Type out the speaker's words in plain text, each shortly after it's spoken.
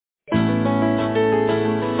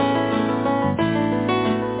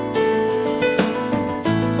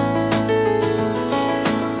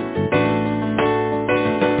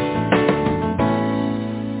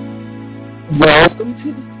welcome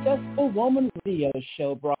to the Successful Woman Radio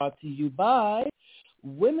Show, brought to you by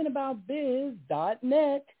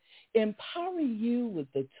womenaboutbiz.net, empowering you with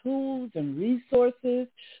the tools and resources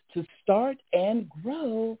to start and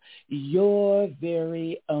grow your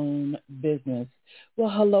very own business. Well,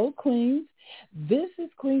 hello, Queens. This is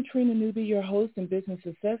Queen Trina Newby, your host and business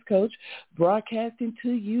success coach, broadcasting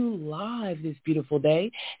to you live this beautiful day,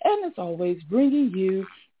 and as always, bringing you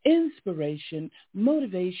inspiration,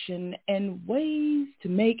 motivation, and ways to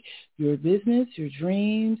make your business, your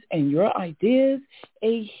dreams, and your ideas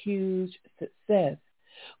a huge success.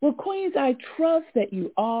 Well, Queens, I trust that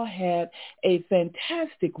you all had a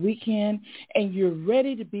fantastic weekend and you're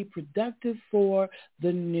ready to be productive for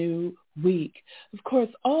the new week. Of course,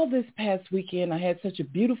 all this past weekend, I had such a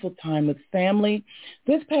beautiful time with family.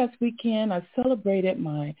 This past weekend, I celebrated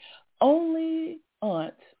my only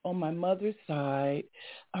aunt on my mother's side,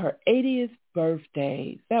 her 80th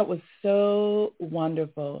birthday. That was so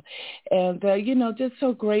wonderful. And, just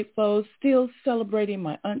so grateful, still celebrating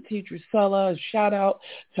my auntie Drusilla. A shout out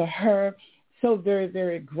to her. So very,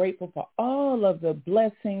 very grateful for all of the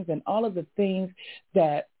blessings and all of the things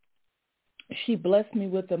that she blessed me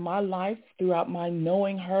with in my life throughout my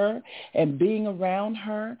knowing her and being around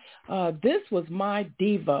her. This was my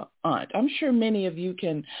diva aunt. I'm sure many of you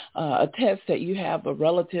can attest that you have a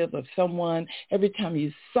relative of someone. Every time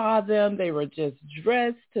you saw them, they were just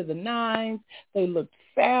dressed to the nines. They looked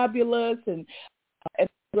fabulous, and they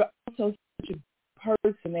were also such a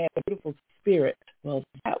person. They had a beautiful spirit. Well,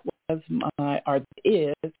 that was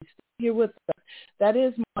is here with us. That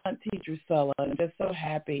is my auntie Drusilla, and I'm just so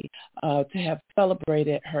happy to have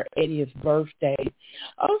celebrated her 80th birthday.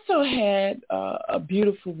 Also had a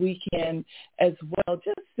beautiful weekend as well,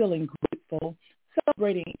 just feeling grateful,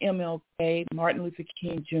 celebrating MLK, Martin Luther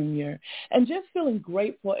King Jr., and just feeling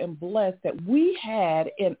grateful and blessed that we had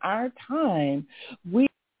in our time, we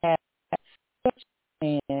had such a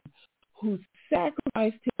man who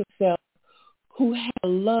sacrificed himself, who had a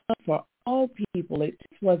love for all people. It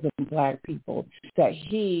just wasn't black people that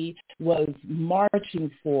he was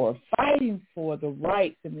marching for, fighting for the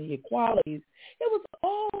rights and the equalities. It was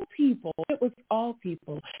all people. It was all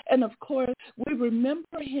people. And, of course, we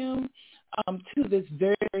remember him to this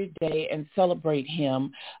very day and celebrate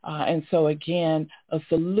him. And so, again, a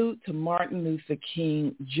salute to Martin Luther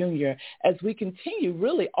King Jr. as we continue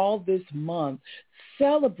really all this month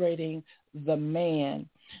celebrating the man,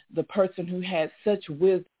 the person who had such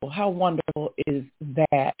wisdom. How wonderful is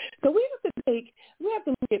that? So we have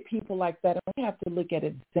to look at people like that, and we have to look at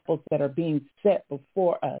examples that are being set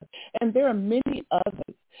before us. And there are many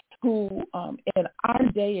others who, in our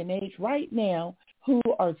day and age right now, who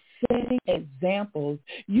are setting examples.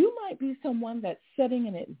 You might be someone that's setting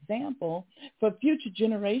an example for future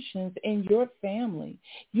generations in your family.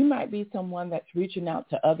 You might be someone that's reaching out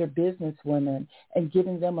to other business women and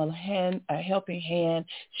giving them a helping hand,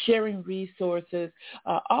 sharing resources.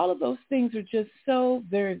 All of those things are just so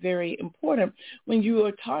very, very important when you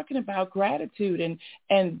are talking about gratitude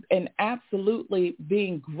and absolutely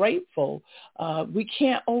being grateful. We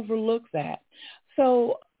can't overlook that.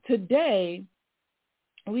 So today,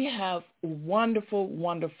 we have a wonderful,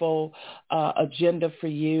 wonderful agenda for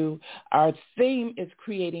you. Our theme is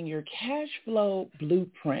creating your cash flow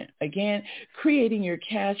blueprint. Again, creating your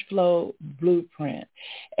cash flow blueprint.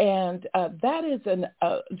 And that is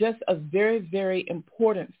just a very, very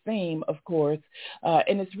important theme, of course.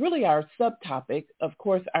 And it's really our subtopic. Of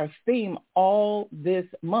course, our theme all this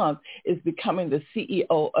month is becoming the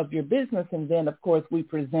CEO of your business. And then, of course, we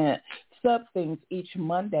present sub-themes each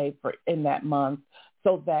Monday in that month,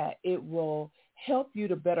 so that it will help you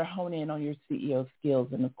to better hone in on your CEO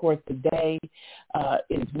skills. And, of course, today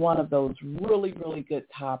is one of those really, really good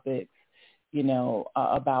topics,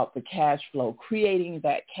 about the cash flow, creating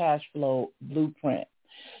that cash flow blueprint.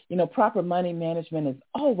 Proper money management is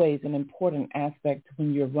always an important aspect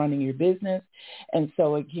when you're running your business. And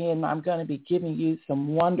so, again, I'm going to be giving you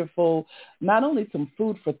some wonderful, not only some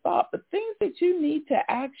food for thought, but things that you need to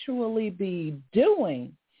actually be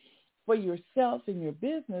doing for yourself and your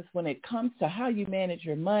business when it comes to how you manage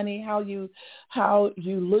your money, how you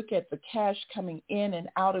look at the cash coming in and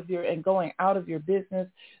out of and going out of your business.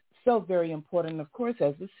 So very important. Of course,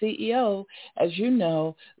 as the CEO, as you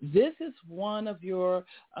know, this is one of your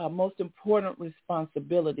most important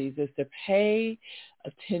responsibilities, is to pay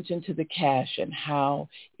attention to the cash and how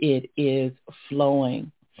it is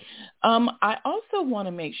flowing. I also want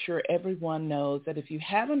to make sure everyone knows that if you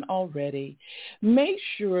haven't already, make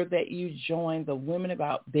sure that you join the Women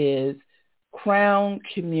About Biz Crown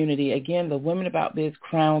community. Again, the Women About Biz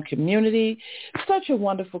Crown community. Such a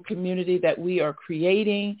wonderful community that we are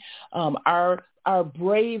creating. Our our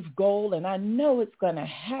brave goal, and I know it's going to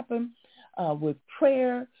happen with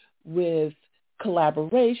prayer, with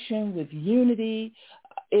collaboration, with unity.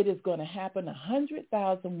 It is going to happen.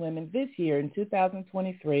 100,000 women this year in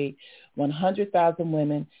 2023, 100,000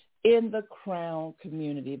 women in the Crown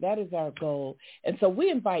community. That is our goal. And so we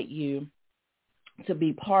invite you to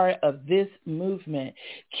be part of this movement.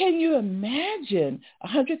 Can you imagine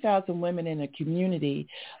 100,000 women in a community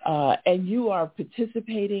and you are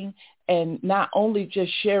participating and not only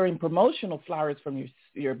just sharing promotional flyers from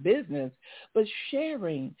your business, but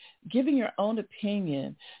sharing, giving your own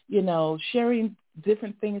opinion, sharing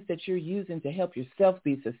different things that you're using to help yourself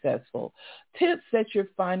be successful, tips that you're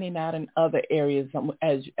finding out in other areas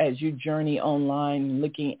as you journey online,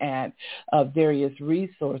 looking at various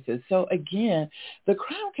resources. So again, the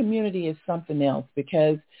Crown community is something else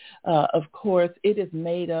because, of course, it is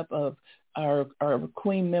made up of our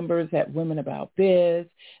queen members at Women About Biz.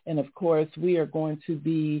 And of course, we are going to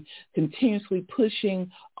be continuously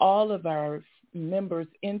pushing all of our members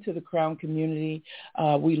into the Crown community.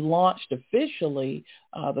 We launched officially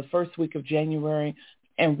the first week of January,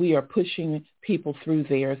 and we are pushing people through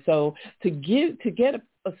there. So to get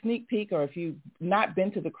a sneak peek, or if you've not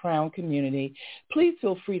been to the Crown community, please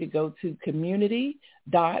feel free to go to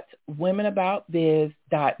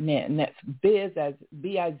community.womenaboutbiz.net, and that's biz as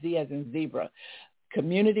B-I-Z as in zebra,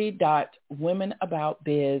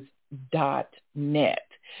 community.womenaboutbiz.net.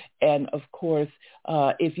 And of course,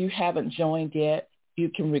 if you haven't joined yet, you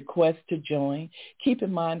can request to join. Keep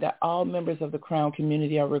in mind that all members of the Crown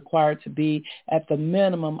community are required to be at the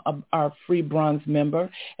minimum of our free bronze member.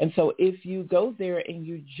 And so if you go there and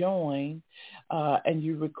you join and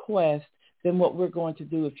you request, then what we're going to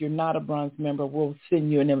do, if you're not a bronze member, we'll send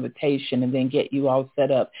you an invitation and then get you all set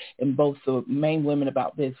up in both the main Women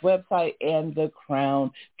About Biz website and the Crown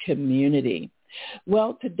community.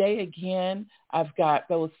 Well, today, again, I've got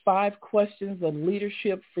those 5 questions of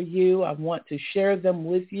leadership for you. I want to share them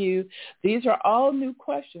with you. These are all new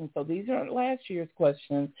questions, so these aren't last year's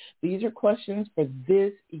questions. These are questions for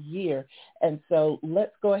this year. And so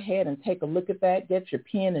let's go ahead and take a look at that. Get your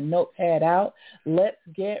pen and notepad out. Let's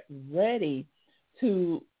get ready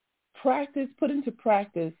to practice, put into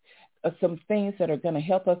practice some things that are going to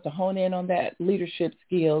help us to hone in on that leadership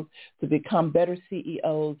skills to become better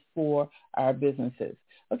CEOs for our businesses.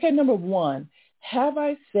 Okay, number 1, have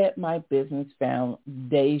I set my business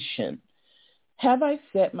foundation? Have I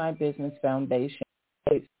set my business foundation?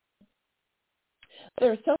 There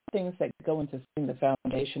are some things that go into setting the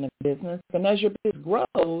foundation of business, and as your business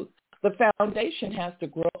grows, the foundation has to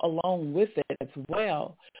grow along with it as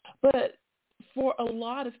well. But for a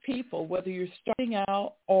lot of people, whether you're starting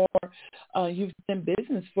out or you've been in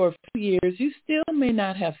business for a few years, you still may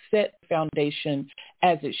not have set the foundation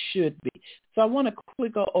as it should be. So I want to quickly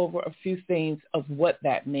go over a few things of what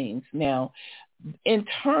that means. Now,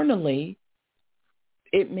 internally,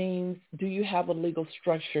 it means, do you have a legal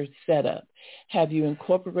structure set up? Have you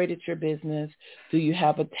incorporated your business? Do you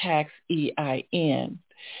have a tax EIN?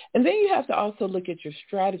 And then you have to also look at your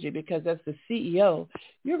strategy, because as the CEO,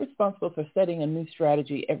 you're responsible for setting a new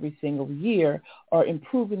strategy every single year or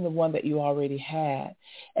improving the one that you already had.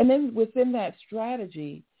 And then within that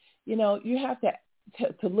strategy, you have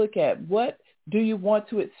to look at what do you want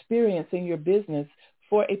to experience in your business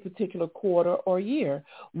for a particular quarter or year.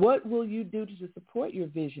 What will you do to support your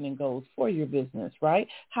vision and goals for your business, right?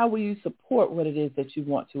 How will you support what it is that you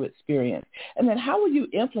want to experience? And then how will you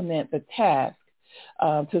implement the task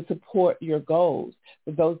to support your goals?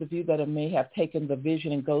 For those of you that may have taken the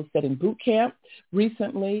Vision and Goal Setting Boot Camp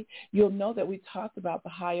recently, you'll know that we talked about the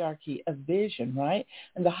hierarchy of vision, right?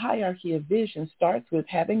 And the hierarchy of vision starts with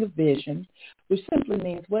having a vision, which simply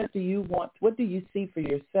means what do you want, what do you see for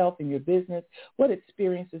yourself and your business, what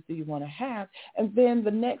experiences do you want to have? And then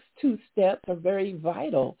the next 2 steps are very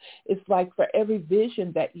vital. It's like for every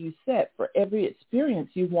vision that you set, for every experience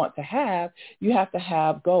you want to have, you have to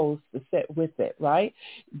have goals to set with it, right?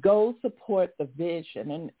 Goals support the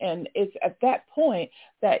vision. And it's at that point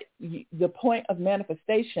that the point of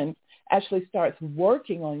manifestation actually starts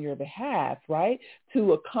working on your behalf, right?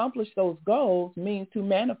 To accomplish those goals means to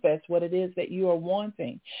manifest what it is that you are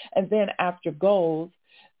wanting. And then after goals,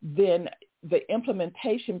 then the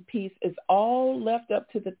implementation piece is all left up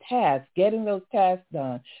to the task, getting those tasks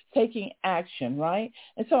done, taking action, right?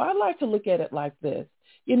 And so I like to look at it like this.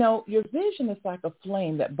 Your vision is like a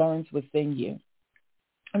flame that burns within you.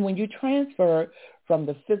 And when you transfer from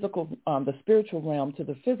the spiritual realm to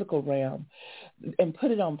the physical realm and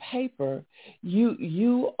put it on paper,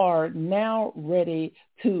 you are now ready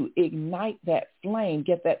to ignite that flame,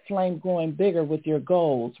 get that flame growing bigger with your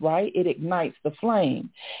goals, right? It ignites the flame.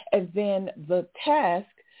 And then the task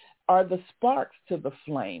are the sparks to the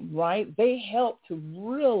flame, right? They help to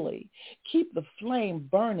really keep the flame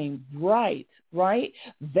burning bright, right?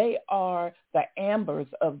 They are the ambers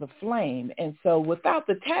of the flame. And so without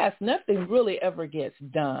the task, nothing really ever gets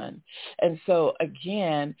done. And so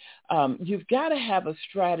again, you've got to have a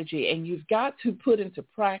strategy, and you've got to put into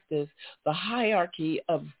practice the hierarchy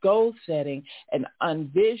of goal setting and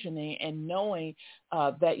envisioning and knowing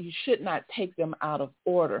that you should not take them out of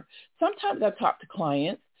order. Sometimes I talk to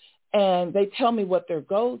clients, and they tell me what their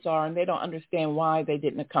goals are, and they don't understand why they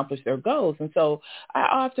didn't accomplish their goals. And so I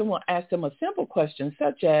often will ask them a simple question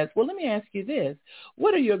such as, well, let me ask you this.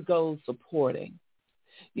 What are your goals supporting?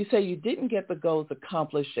 You say you didn't get the goals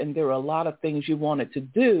accomplished, and there are a lot of things you wanted to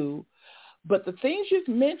do, but the things you've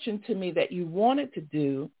mentioned to me that you wanted to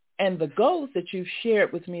do and the goals that you've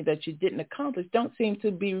shared with me that you didn't accomplish don't seem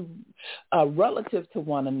to be relative to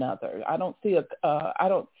one another. I don't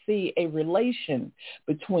see a relation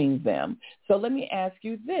between them. So let me ask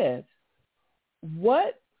you this.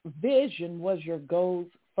 What vision was your goals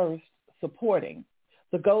first supporting?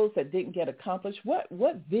 The goals that didn't get accomplished, what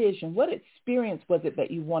vision, what experience was it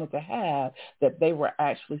that you wanted to have that they were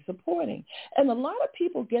actually supporting? And a lot of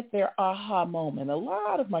people get their aha moment. A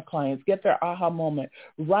lot of my clients get their aha moment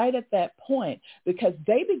right at that point, because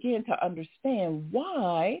they begin to understand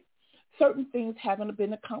why certain things haven't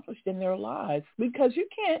been accomplished in their lives, because you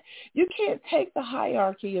can't take the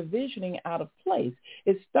hierarchy of visioning out of place.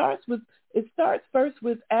 It starts first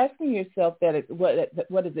with asking yourself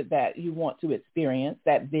what is it that you want to experience,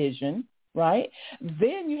 that vision, right?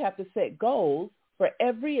 Then you have to set goals for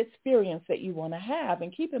every experience that you want to have.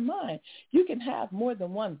 And keep in mind, you can have more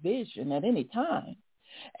than one vision at any time.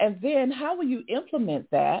 And then how will you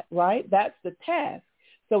implement that, right? That's the task.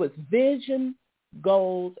 So it's vision,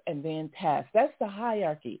 goals, and then tasks. That's the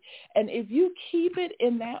hierarchy. And if you keep it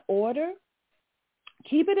in that order,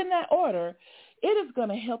 it is going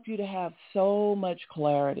to help you to have so much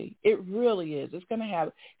clarity. It really is. It's going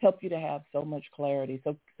to help you to have so much clarity.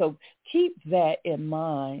 So keep that in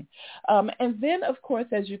mind. And then, of course,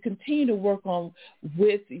 as you continue to work on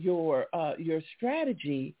with your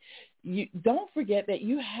strategy, you don't forget that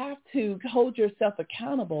you have to hold yourself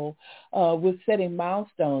accountable with setting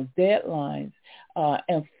milestones, deadlines,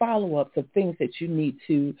 and follow-ups of things that you need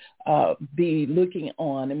to be looking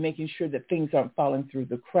on and making sure that things aren't falling through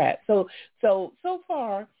the cracks. So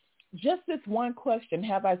far, just this one question,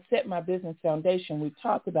 have I set my business foundation? We've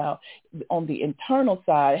talked about on the internal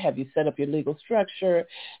side, have you set up your legal structure?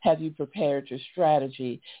 Have you prepared your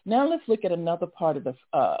strategy? Now let's look at another part of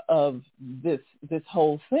this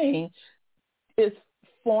whole thing, is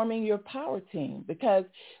forming your power team, because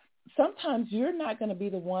sometimes you're not going to be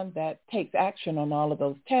the one that takes action on all of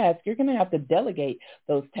those tasks. You're going to have to delegate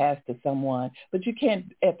those tasks to someone, but you can't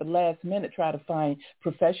at the last minute try to find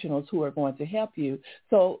professionals who are going to help you.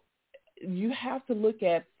 So you have to look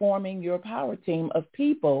at forming your power team of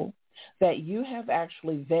people that you have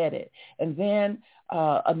actually vetted. And then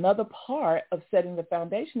another part of setting the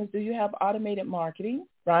foundation is, do you have automated marketing,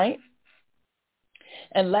 right?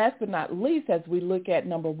 And last but not least, as we look at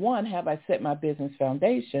number one, have I set my business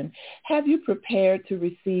foundation? Have you prepared to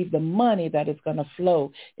receive the money that is going to flow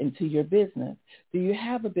into your business? Do you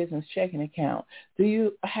have a business checking account? Do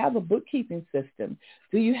you have a bookkeeping system?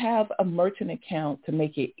 Do you have a merchant account to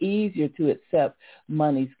make it easier to accept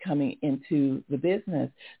monies coming into the business?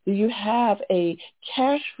 Do you have a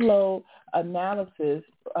cash flow analysis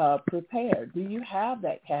prepared? Do you have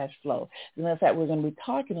that cash flow? And in fact, we're going to be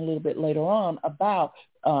talking a little bit later on about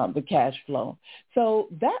the cash flow. So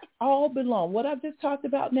that all belongs, what I've just talked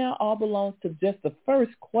about now all belongs to just the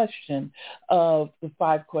first question of the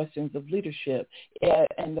 5 questions of leadership.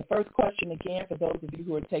 And the first question, again, for those of you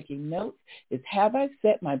who are taking notes, is, have I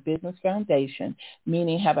set my business foundation?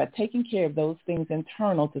 Meaning, have I taken care of those things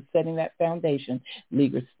internal to setting that foundation?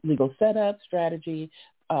 Legal setup, strategy,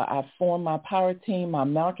 I've formed my power team. My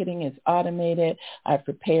marketing is automated. I've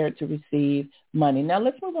prepared to receive money. Now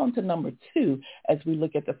let's move on to number 2 as we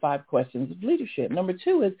look at the 5 questions of leadership. Number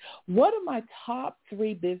 2 is, what are my top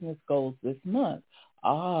 3 business goals this month?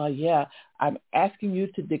 I'm asking you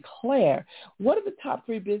to declare, what are the top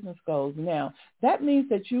 3 business goals? Now, that means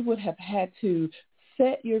that you would have had to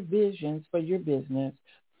set your visions for your business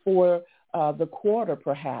for the quarter,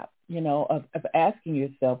 perhaps. of asking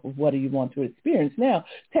yourself, what do you want to experience? Now,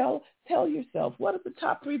 tell yourself, what are the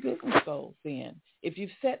top 3 business goals then, if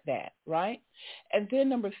you've set that, right? And then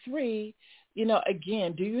number 3,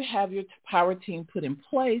 again, do you have your power team put in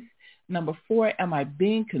place? Number 4, am I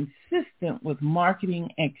being consistent with marketing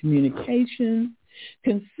and communications?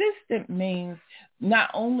 Consistent means not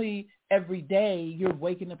only every day you're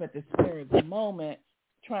waking up at the spur of the moment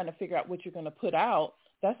trying to figure out what you're going to put out.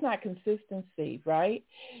 That's not consistency, right?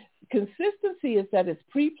 Consistency is that it's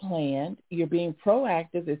pre-planned. You're being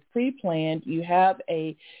proactive. It's pre-planned. You have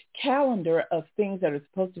a calendar of things that are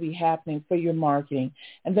supposed to be happening for your marketing.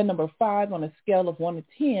 And then number 5, on a scale of 1 to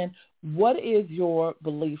 10, what is your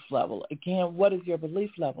belief level? Again, what is your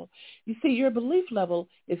belief level? You see, your belief level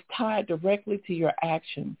is tied directly to your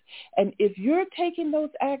actions. And if you're taking those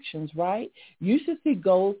actions, right, you should see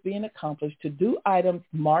goals being accomplished to do items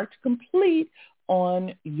marked complete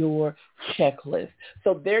on your checklist.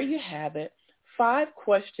 So there you have it. 5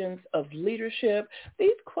 questions of leadership. These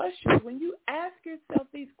questions, when you ask yourself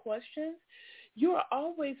these questions, you're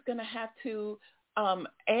always going to have to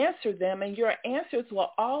answer them, and your answers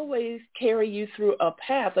will always carry you through a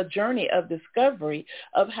path, a journey of discovery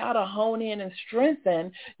of how to hone in and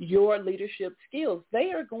strengthen your leadership skills.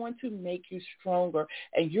 They are going to make you stronger,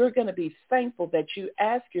 and you're going to be thankful that you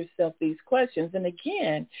ask yourself these questions. And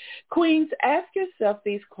again, queens, ask yourself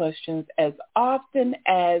these questions as often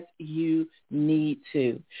as you need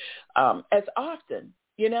to. As often,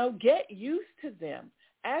 get used to them.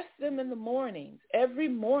 Ask them in the mornings, every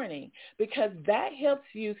morning, because that helps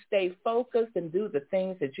you stay focused and do the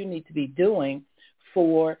things that you need to be doing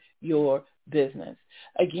for your business.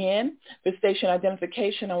 Again, for station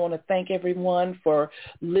identification, I want to thank everyone for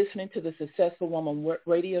listening to the Successful Woman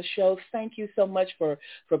Radio Show. Thank you so much for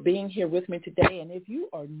being here with me today. And if you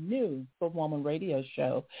are new for Woman Radio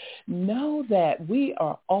Show, know that we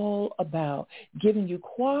are all about giving you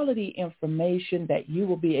quality information that you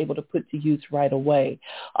will be able to put to use right away.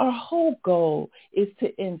 Our whole goal is to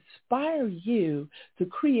inspire you to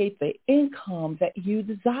create the income that you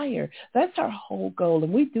desire. That's our whole goal.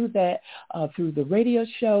 And we do that through the radio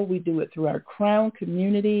show. We do it through our Crown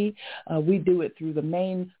community. We do it through the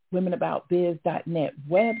main womenaboutbiz.net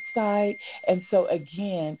website. And so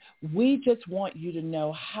again, we just want you to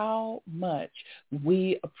know how much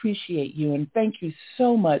we appreciate you. And thank you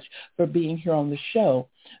so much for being here on the show.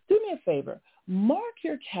 Do me a favor. Mark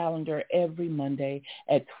your calendar every Monday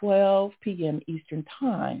at 12 p.m. Eastern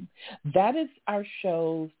Time. That is our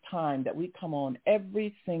show's time that we come on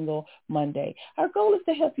every single Monday. Our goal is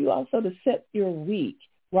to help you also to set your week,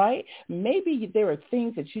 right? Maybe there are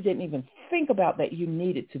things that you didn't even think about that you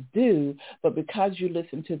needed to do, but because you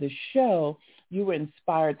listened to the show, you were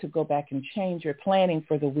inspired to go back and change your planning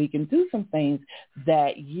for the week and do some things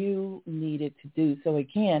that you needed to do. So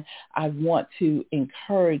again, I want to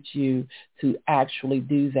encourage you to actually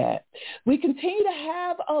do that. We continue to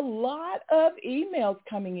have a lot of emails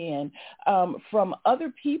coming in from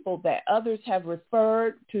other people that others have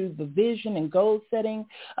referred to the vision and goal setting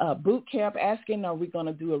boot camp, asking, are we going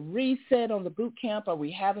to do a reset on the boot camp? Are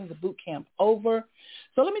we having the boot camp over?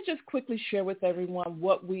 So let me just quickly share with everyone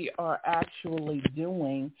what we are actually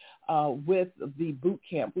doing with the boot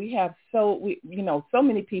camp. We have so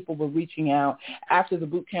many people were reaching out after the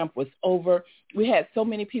boot camp was over. We had so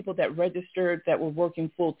many people that registered that were working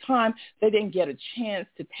full time. They didn't get a chance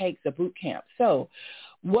to take the boot camp. So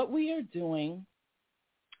what we are doing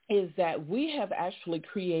is that we have actually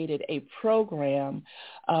created a program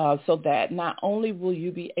so that not only will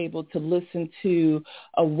you be able to listen to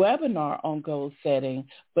a webinar on goal setting,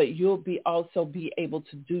 but you'll also be able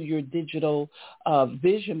to do your digital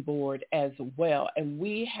vision board as well. And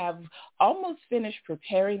we have almost finished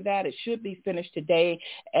preparing that. It should be finished today,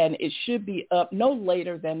 and it should be up no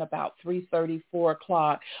later than about 3:30, 4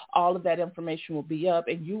 o'clock. All of that information will be up,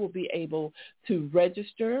 and you will be able to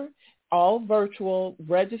register, all virtual,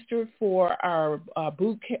 register for our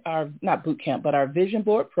our vision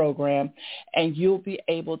board program, and you'll be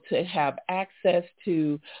able to have access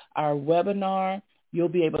to our webinar. You'll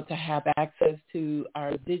be able to have access to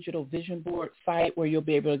our digital vision board site where you'll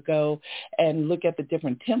be able to go and look at the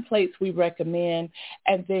different templates we recommend,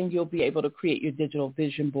 and then you'll be able to create your digital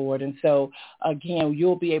vision board. And so, again,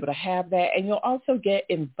 you'll be able to have that, and you'll also get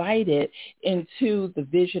invited into the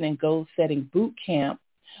Vision and Goal Setting Boot Camp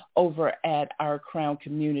over at our Crown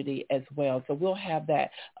community as well. So we'll have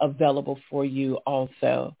that available for you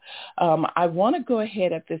also. I want to go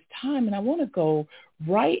ahead at this time, and I want to go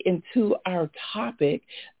right into our topic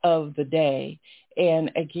of the day. And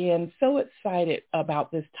again, so excited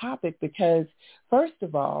about this topic because, first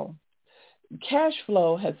of all, cash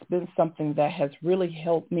flow has been something that has really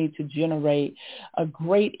helped me to generate a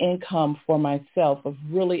great income for myself.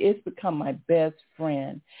 It's become my best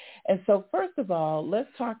friend. And so first of all, let's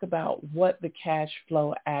talk about what the cash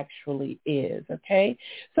flow actually is, okay?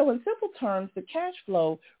 So in simple terms, the cash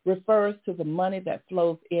flow refers to the money that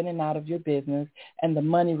flows in and out of your business, and the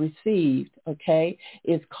money received, okay,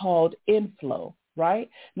 is called inflow. Right?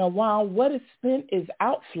 Now, while what is spent is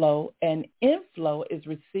outflow, and inflow is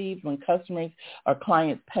received when customers or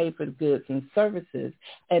clients pay for the goods and services,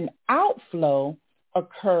 and outflow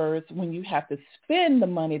occurs when you have to spend the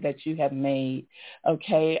money that you have made,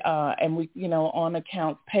 okay, and on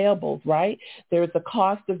accounts payables, right? There's a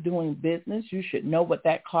cost of doing business. You should know what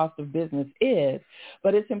that cost of business is,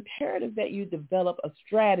 but it's imperative that you develop a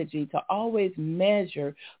strategy to always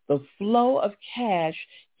measure the flow of cash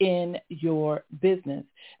in your business.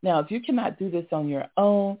 Now, if you cannot do this on your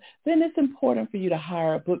own, then it's important for you to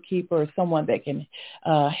hire a bookkeeper or someone that can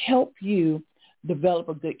help you develop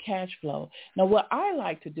a good cash flow. Now, what I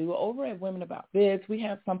like to do over at Women About Biz, we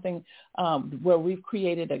have something where we've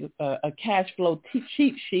created a cash flow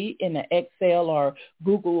cheat sheet in an Excel or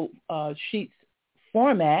Google Sheets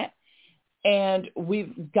format, and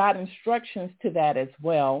we've got instructions to that as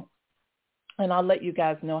well. And I'll let you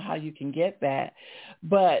guys know how you can get that.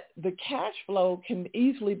 But the cash flow can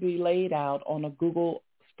easily be laid out on a Google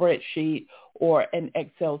spreadsheet or an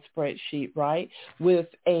Excel spreadsheet, right, with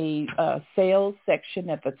a sales section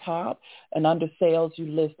at the top. And under sales,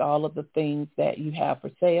 you list all of the things that you have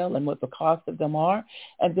for sale and what the cost of them are.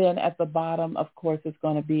 And then at the bottom, of course, is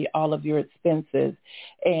going to be all of your expenses.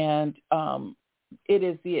 And it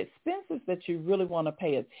is the expenses that you really want to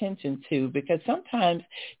pay attention to, because sometimes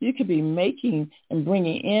you could be making and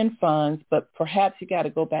bringing in funds, but perhaps you got to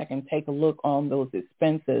go back and take a look on those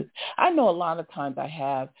expenses. I know a lot of times I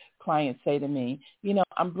have clients say to me,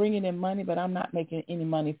 I'm bringing in money, but I'm not making any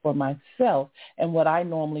money for myself. And what I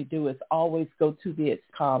normally do is always go to the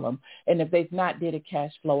column. And if they've not did a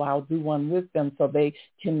cash flow, I'll do one with them so they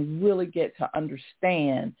can really get to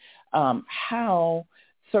understand how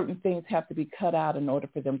certain things have to be cut out in order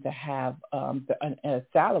for them to have a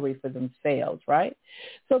salary for themselves, right?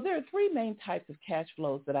 So there are three main types of cash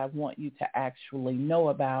flows that I want you to actually know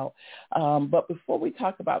about. But before we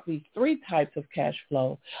talk about these three types of cash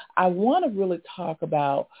flow, I want to really talk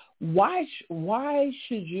about why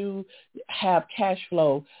should you have cash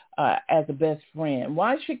flow as a best friend?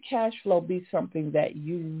 Why should cash flow be something that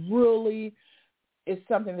you really is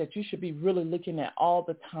something that you should be really looking at all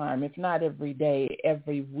the time, if not every day,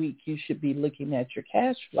 every week, you should be looking at your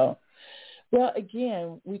cash flow. Well,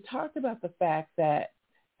 again, we talked about the fact that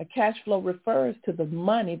a cash flow refers to the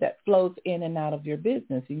money that flows in and out of your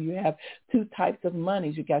business. And you have two types of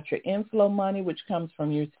monies. You got your inflow money, which comes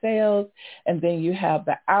from your sales, and then you have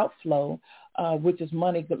the outflow, which is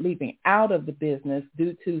money leaving out of the business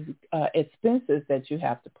due to expenses that you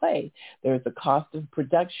have to pay. There's the cost of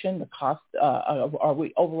production, the cost, or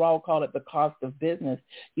we overall call it the cost of business.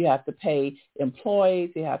 You have to pay employees,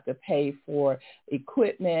 you have to pay for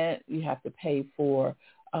equipment, you have to pay for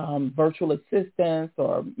virtual assistants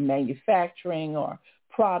or manufacturing or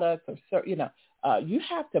products, or you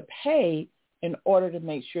have to pay in order to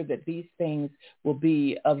make sure that these things will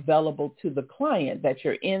be available to the client, that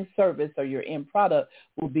your end service or your end product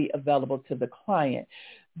will be available to the client.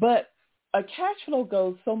 But a cash flow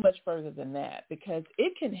goes so much further than that, because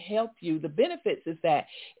it can help you. The benefits is that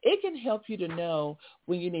it can help you to know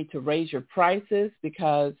when you need to raise your prices,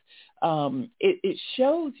 because it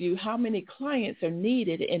shows you how many clients are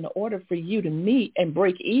needed in order for you to meet and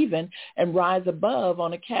break even and rise above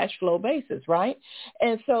on a cash flow basis, right?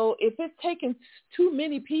 And so if it's taking too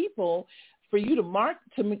many people for you to market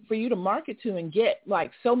to and get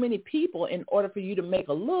like so many people in order for you to make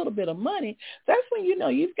a little bit of money, that's when you know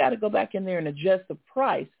you've got to go back in there and adjust the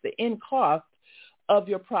price, the end cost of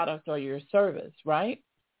your product or your service, right?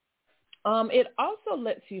 It also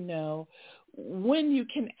lets you know when you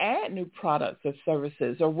can add new products or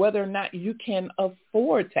services, or whether or not you can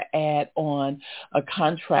afford to add on a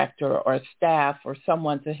contractor or staff or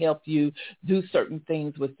someone to help you do certain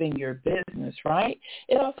things within your business, right?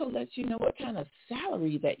 It also lets you know what kind of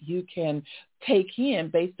salary that you can take in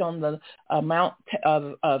based on the amount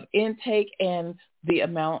of intake and the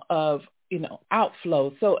amount of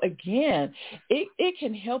outflow. So again, it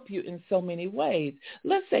can help you in so many ways.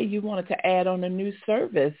 Let's say you wanted to add on a new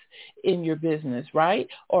service in your business, right?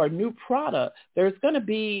 Or a new product. There's going to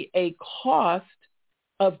be a cost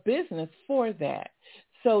of business for that.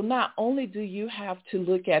 So not only do you have to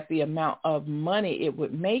look at the amount of money it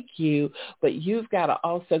would make you, but you've got to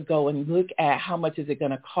also go and look at how much is it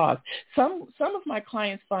going to cost. Some of my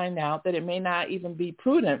clients find out that it may not even be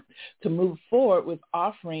prudent to move forward with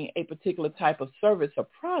offering a particular type of service or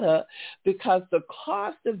product because the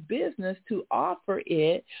cost of business to offer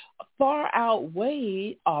it far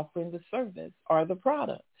outweigh offering the service or the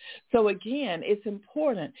product. So again, it's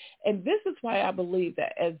important. And this is why I believe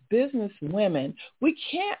that as business women, we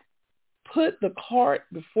can't put the cart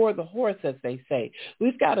before the horse, as they say.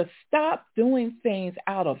 We've got to stop doing things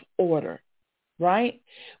out of order. Right?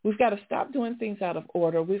 We've got to stop doing things out of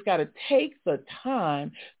order. We've got to take the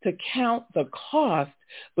time to count the cost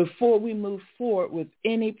before we move forward with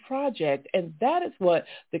any project. And that is what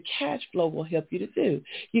the cash flow will help you to do.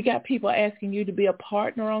 You got people asking you to be a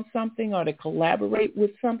partner on something or to collaborate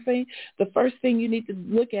with something. The first thing you need to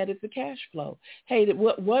look at is the cash flow. Hey,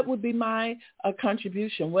 what would be my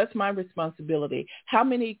contribution? What's my responsibility? How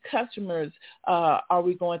many customers are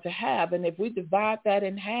we going to have? And if we divide that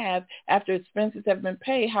in half after expenses have been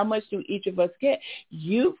paid, how much do each of us get?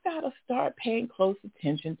 You've got to start paying close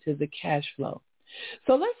attention to the cash flow.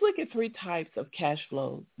 So let's look at three types of cash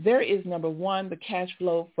flows. There is, number one, the cash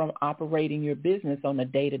flow from operating your business on a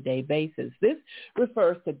day-to-day basis. This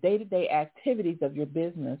refers to day-to-day activities of your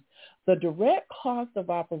business, the direct cost of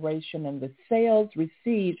operation and the sales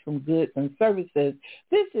received from goods and services.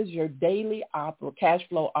 This is your daily cash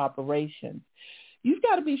flow operations. You've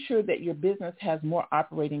got to be sure that your business has more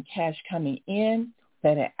operating cash coming in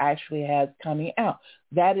than it actually has coming out.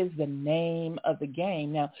 That is the name of the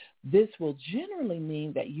game. Now, this will generally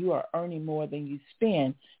mean that you are earning more than you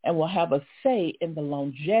spend and will have a say in the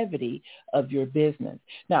longevity of your business.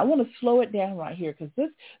 Now, I want to slow it down right here because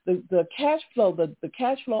the cash flow, the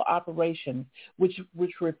cash flow operation, which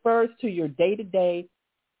refers to your day-to-day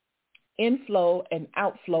inflow and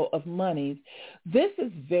outflow of monies, this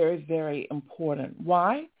is very, very important.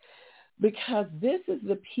 Why? Because this is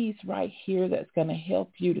the piece right here that's going to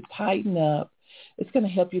help you to tighten up. It's going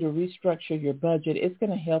to help you to restructure your budget. It's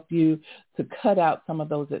going to help you to cut out some of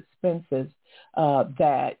those expenses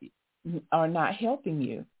that are not helping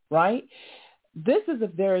you, right? This is a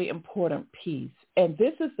very important piece. And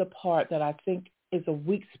this is the part that I think is a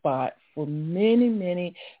weak spot for many,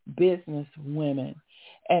 many business women.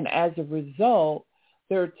 And as a result,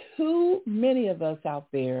 there are too many of us out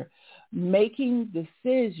there making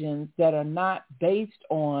decisions that are not based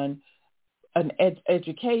on an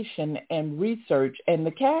education and research and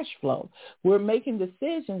the cash flow. We're making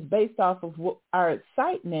decisions based off of our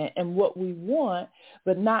excitement and what we want,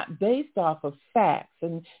 but not based off of facts.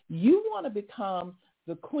 And you want to become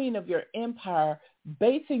the queen of your empire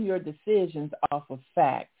basing your decisions off of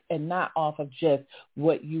facts and not off of just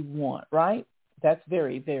what you want, right? That's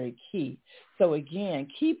very, very key. So again,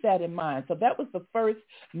 keep that in mind. So that was the first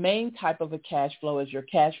main type of a cash flow, is your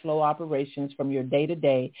cash flow operations from your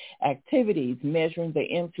day-to-day activities, measuring the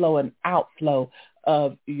inflow and outflow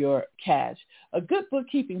of your cash. A good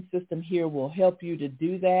bookkeeping system here will help you to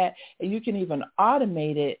do that, and you can even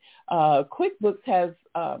automate it. QuickBooks has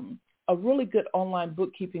a really good online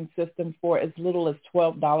bookkeeping system for as little as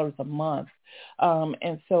 $12 a month.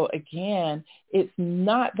 And so again,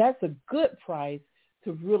 that's a good price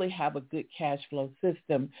to really have a good cash flow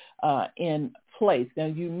system in place. Now,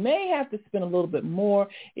 you may have to spend a little bit more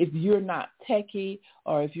if you're not techie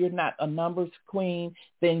or if you're not a numbers queen.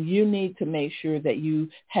 Then you need to make sure that you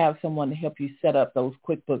have someone to help you set up those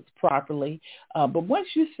QuickBooks properly. But once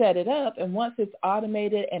you set it up and once it's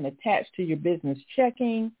automated and attached to your business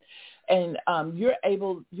checking, and you're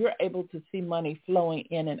able to see money flowing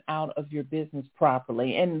in and out of your business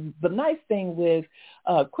properly. And the nice thing with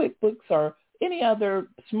QuickBooks or any other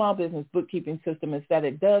small business bookkeeping system is that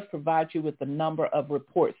it does provide you with the number of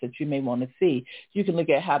reports that you may want to see. You can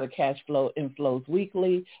look at how the cash flow inflows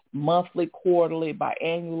weekly, monthly, quarterly,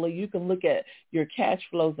 biannually. You can look at your cash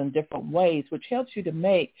flows in different ways, which helps you to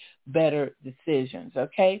make better decisions,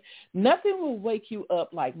 okay? Nothing will wake you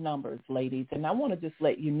up like numbers, ladies. And I want to just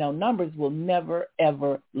let you know, numbers will never,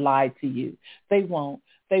 ever lie to you. They won't.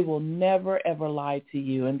 They will never, ever lie to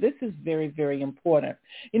you. And this is very, very important.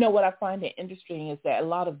 You know, what I find interesting is that a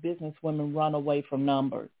lot of business women run away from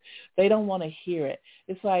numbers. They don't want to hear it.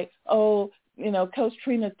 It's like, oh, you know, Coach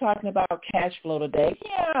Trina's talking about cash flow today.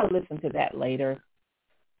 Yeah, I'll listen to that later.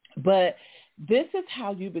 But this is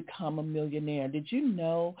how you become a millionaire. Did you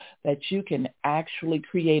know that you can actually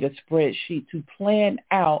create a spreadsheet to plan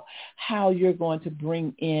out how you're going to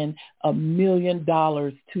bring in $1 million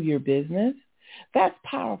to your business? That's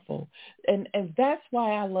powerful. And that's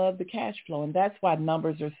why I love the cash flow, and that's why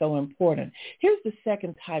numbers are so important. Here's the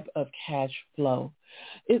second type of cash flow.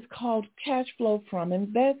 It's called cash flow from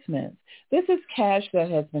investments. This is cash that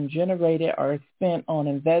has been generated or spent on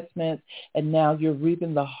investments, and now you're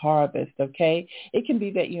reaping the harvest, okay? It can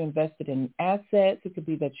be that you invested in assets. It could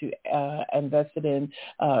be that you invested in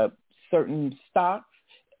certain stocks,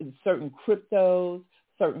 certain cryptos,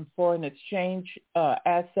 certain foreign exchange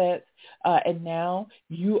assets, and now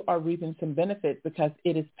you are reaping some benefits because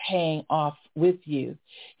it is paying off with you.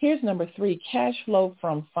 Here's number 3, cash flow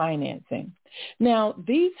from financing. Now,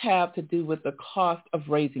 these have to do with the cost of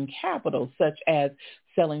raising capital, such as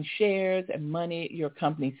selling shares and money your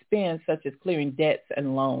company spends, such as clearing debts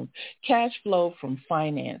and loans. Cash flow from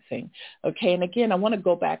financing. Okay, and again, I want to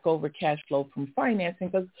go back over cash flow from financing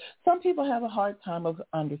because some people have a hard time of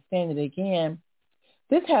understanding it. Again,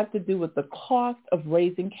 this has to do with the cost of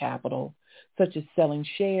raising capital, such as selling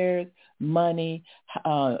shares, money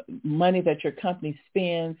that your company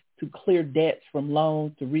spends to clear debts from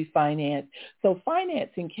loans, to refinance. So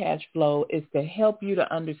financing cash flow is to help you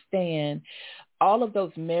to understand all of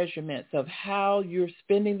those measurements of how you're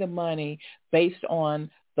spending the money based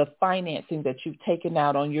on the financing that you've taken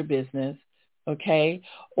out on your business, okay,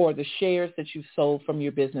 or the shares that you sold from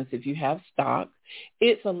your business if you have stock.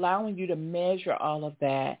 It's allowing you to measure all of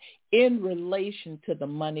that in relation to the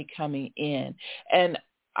money coming in. And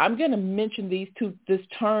I'm going to mention this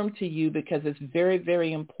term to you because it's very,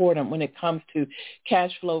 very important when it comes to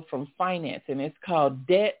cash flow from financing. It's called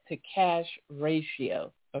debt to cash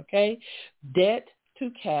ratio, okay? Debt to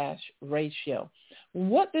cash ratio.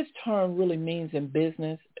 What this term really means in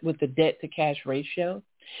business with the debt to cash ratio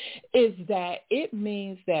is that it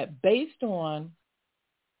means that based on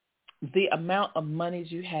the amount of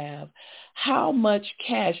monies you have, how much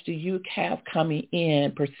cash do you have coming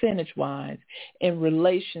in percentage-wise in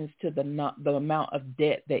relation to the amount of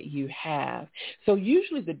debt that you have. So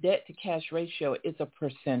usually the debt-to-cash ratio is a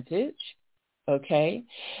percentage, okay?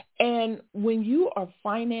 And when you are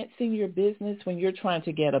financing your business, when you're trying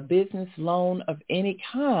to get a business loan of any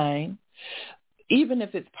kind, even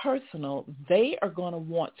if it's personal, they are going to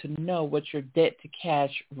want to know what your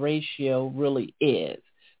debt-to-cash ratio really is.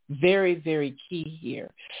 Very, very key here.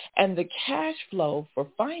 And the cash flow for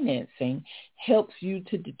financing helps you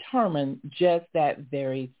to determine just that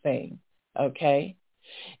very thing, okay?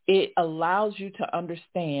 It allows you to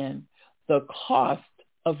understand the cost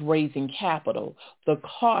of raising capital, the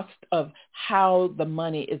cost of how the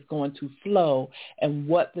money is going to flow, and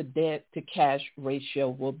what the debt-to-cash ratio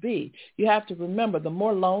will be. You have to remember, the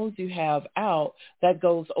more loans you have out, that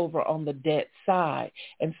goes over on the debt side.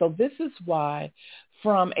 And so this is why,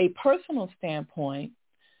 from a personal standpoint,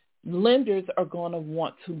 lenders are going to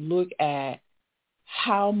want to look at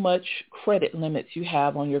how much credit limits you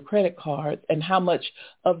have on your credit cards and how much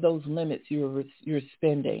of those limits you're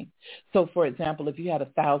spending. So, for example, if you had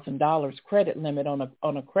 $1,000 credit limit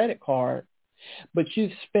on a credit card, but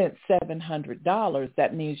you've spent $700,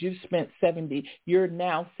 that means you've spent you're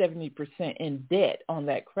now 70% in debt on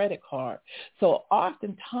that credit card. So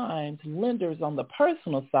oftentimes lenders on the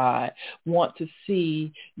personal side want to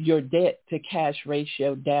see your debt to cash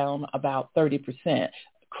ratio down about 30%.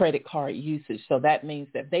 Credit card usage. So that means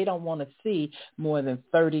that they don't want to see more than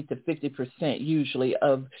 30 to 50% usually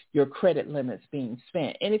of your credit limits being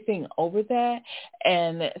spent. Anything over that,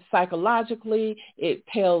 and psychologically, it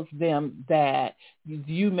tells them that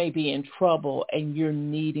you may be in trouble and you're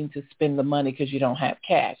needing to spend the money because you don't have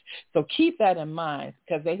cash. So keep that in mind,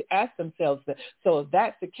 because they ask themselves that, so if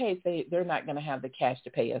that's the case, they're not going to have the cash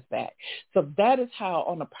to pay us back. So that is how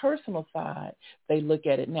on a personal side they look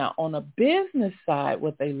at it. Now on a business side,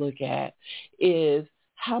 what they look at is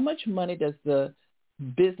how much money does the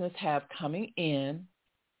business have coming in,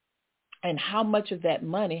 and how much of that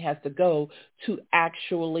money has to go to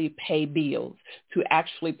actually pay bills, to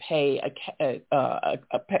actually pay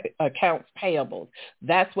accounts payables.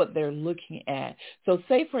 That's what they're looking at. So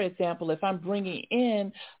say, for example, if I'm bringing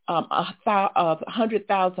in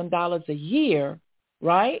 $100,000 a year,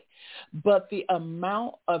 right? But the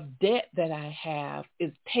amount of debt that I have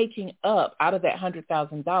is taking up, out of that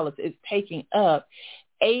 $100,000, is taking up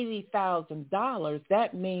 $80,000.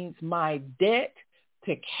 That means my debt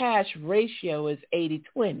to cash ratio is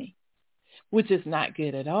 80-20, which is not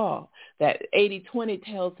good at all. That 80-20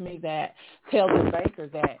 tells the banker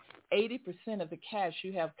that 80% of the cash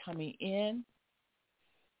you have coming in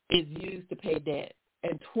is used to pay debt,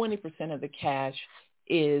 and 20% of the cash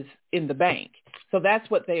is in the bank. So that's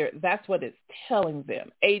what it's telling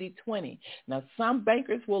them, 80-20. Now, some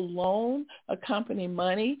bankers will loan a company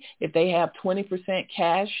money if they have 20%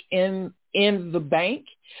 cash in in the bank,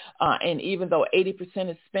 and even though 80%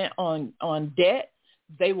 is spent on debt,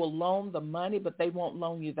 they will loan the money, but they won't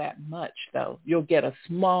loan you that much, though. You'll get a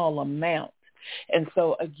small amount. And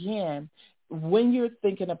so, again, when you're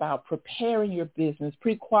thinking about preparing your business,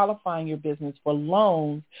 pre-qualifying your business for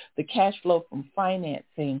loans, the cash flow from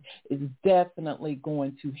financing is definitely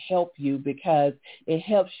going to help you, because it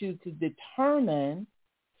helps you to determine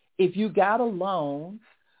if you got a loan,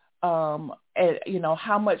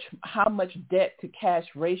 how much debt to cash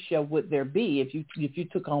ratio would there be if you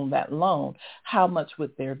took on that loan? How much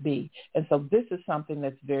would there be? And so this is something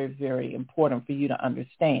that's very, very important for you to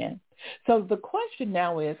understand. So the question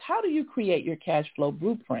now is, how do you create your cash flow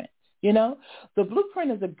blueprint? The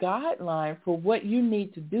blueprint is a guideline for what you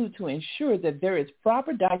need to do to ensure that there is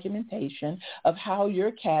proper documentation of how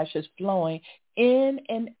your cash is flowing in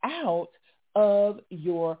and out of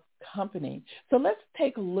your company. So let's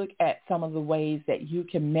take a look at some of the ways that you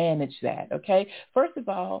can manage that, okay? First of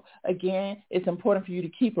all, again, it's important for you to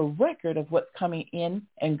keep a record of what's coming in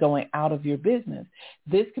and going out of your business.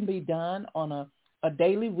 This can be done on a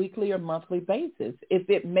daily, weekly, or monthly basis. If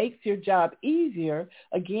it makes your job easier,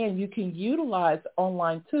 again, you can utilize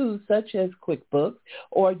online tools such as QuickBooks,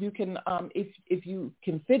 or you can, if you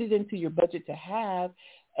can fit it into your budget, to have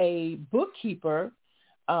a bookkeeper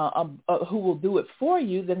who will do it for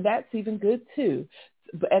you, then that's even good too.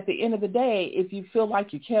 But at the end of the day, if you feel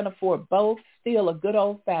like you can't afford both, still a good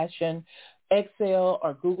old-fashioned Excel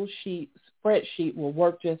or Google Sheet spreadsheet will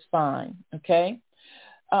work just fine, okay?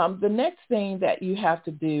 The next thing that you have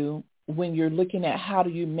to do when you're looking at how do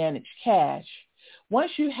you manage cash,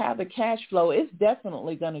 once you have the cash flow, it's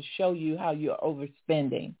definitely going to show you how you're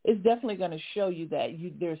overspending. It's definitely going to show you that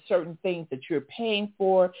there are certain things that you're paying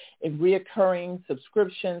for in reoccurring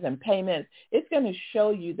subscriptions and payments. It's going to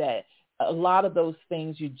show you that a lot of those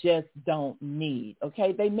things you just don't need,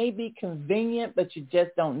 okay? They may be convenient, but you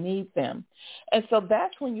just don't need them. And so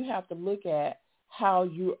that's when you have to look at how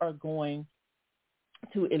you are going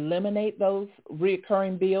to eliminate those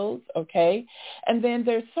recurring bills, okay? And then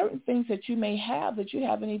there's certain things that you may have that you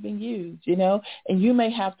haven't even used, and you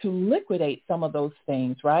may have to liquidate some of those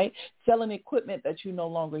things, right? Selling equipment that you no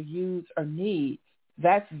longer use or need.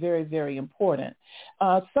 That's very, very important.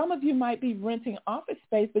 Some of you might be renting office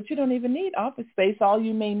space, but you don't even need office space. All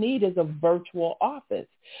you may need is a virtual office,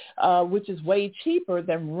 which is way cheaper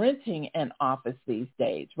than renting an office these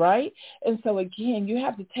days, right? And so, again, you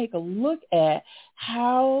have to take a look at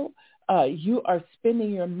how you are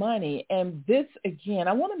spending your money. And this, again,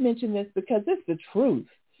 I want to mention this because it's the truth.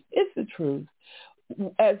 It's the truth.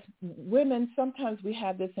 As women, sometimes we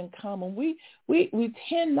have this in common. We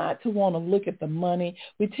tend not to want to look at the money.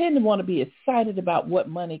 We tend to want to be excited about what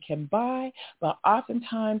money can buy, but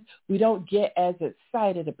oftentimes we don't get as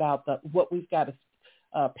excited about what we've got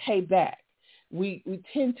to pay back. We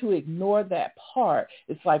tend to ignore that part.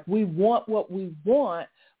 It's like we want what we want,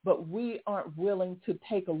 but we aren't willing to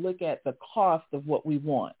take a look at the cost of what we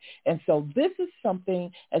want. And so this is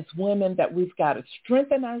something as women that we've got to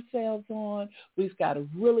strengthen ourselves on. We've got to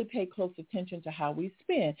really pay close attention to how we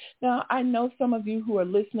spend. Now, I know some of you who are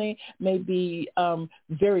listening may be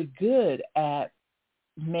very good at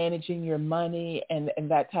managing your money and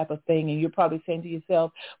that type of thing. And you're probably saying to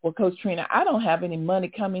yourself, well, Coach Trina, I don't have any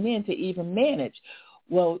money coming in to even manage.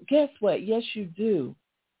 Well, guess what? Yes, you do.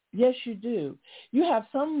 Yes, you do. You have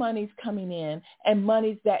some monies coming in and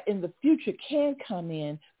monies that in the future can come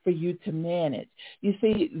in for you to manage. You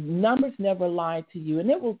see, numbers never lie to you, and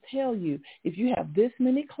it will tell you if you have this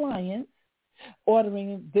many clients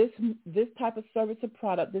ordering this type of service or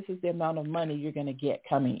product, this is the amount of money you're going to get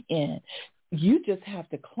coming in. You just have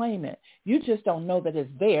to claim it. You just don't know that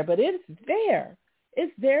it's there, but it's there.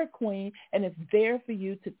 It's there, Queen, and it's there for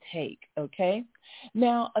you to take, okay?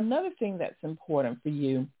 Now, another thing that's important for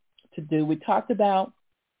you to do, we talked about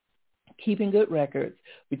keeping good records.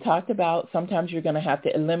 We talked about sometimes you're going to have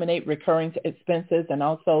to eliminate recurring expenses, and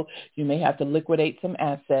also you may have to liquidate some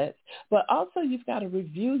assets. But also you've got to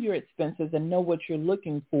review your expenses and know what you're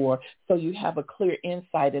looking for so you have a clear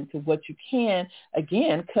insight into what you can,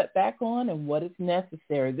 again, cut back on and what is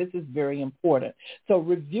necessary. This is very important. So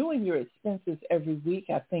reviewing your expenses every week,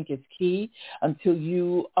 I think, is key until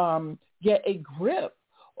you get a grip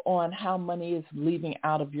on how money is leaving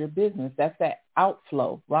out of your business. That's that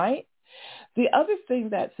outflow, right? The other thing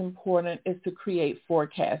that's important is to create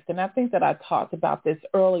forecasts. And I think that I talked about this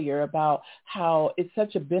earlier about how it's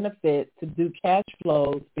such a benefit to do cash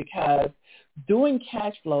flows, because doing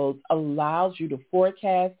cash flows allows you to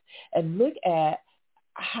forecast and look at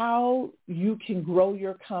how you can grow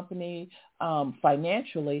your company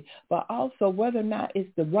financially, but also whether or not it's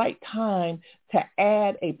the right time to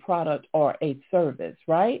add a product or a service,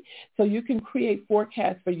 right? So you can create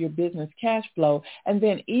forecasts for your business cash flow and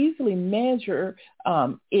then easily measure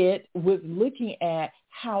it with looking at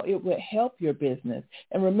how it would help your business.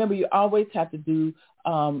 And remember, you always have to do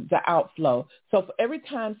the outflow. So for every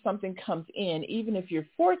time something comes in, even if you're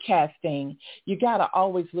forecasting, you got to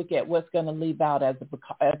always look at what's going to leave out as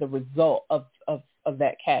a result of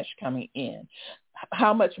that cash coming in.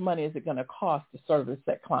 How much money is it going to cost to service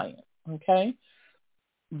that client? Okay?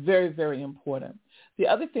 Very, very important. The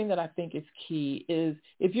other thing that I think is key is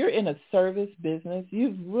if you're in a service business,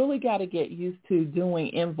 you've really got to get used to doing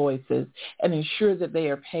invoices and ensure that they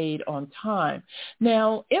are paid on time.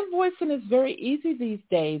 Now, invoicing is very easy these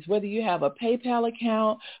days, whether you have a PayPal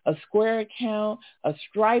account, a Square account, a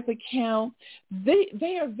Stripe account.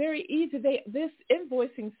 They are very easy. This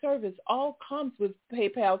invoicing service all comes with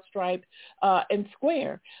PayPal, Stripe, and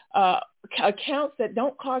Square. Accounts that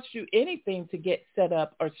don't cost you anything to get set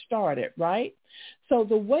up or started, right? So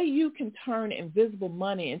the way you can turn invisible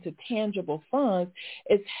money into tangible funds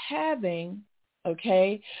is having,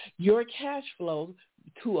 your cash flow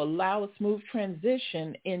to allow a smooth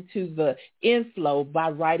transition into the inflow by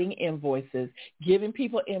writing invoices, giving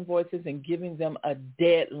people invoices and giving them a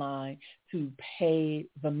deadline to pay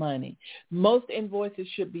the money. Most invoices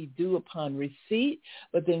should be due upon receipt,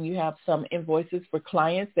 but then you have some invoices for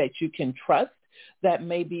clients that you can trust that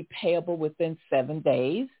may be payable within 7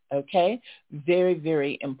 days, okay? Very,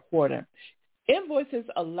 very important. Invoices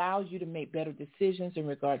allows you to make better decisions in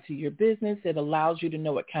regard to your business. It allows you to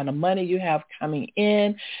know what kind of money you have coming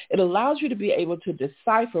in. It allows you to be able to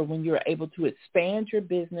decipher when you're able to expand your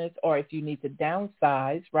business or if you need to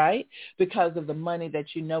downsize, right, because of the money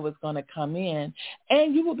that you know is going to come in.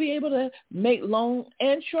 And you will be able to make long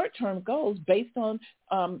and short-term goals based on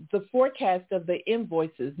the forecast of the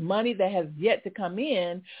invoices, money that has yet to come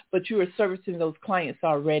in, but you are servicing those clients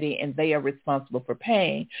already and they are responsible for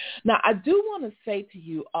paying. Now, I do want to say to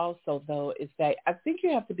you also, though, is that I think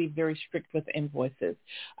you have to be very strict with invoices.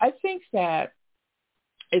 I think that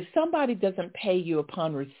if somebody doesn't pay you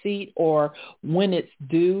upon receipt or when it's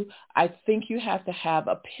due, I think you have to have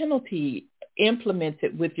a penalty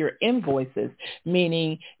implemented with your invoices,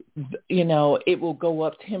 meaning, it will go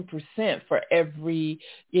up 10% for every,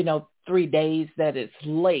 3 days that it's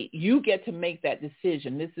late. You get to make that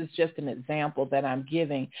decision. This is just an example that I'm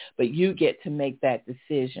giving, but you get to make that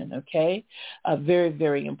decision, okay? Very,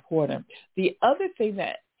 very important. The other thing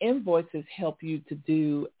that invoices help you to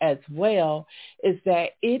do as well is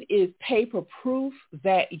that it is paper proof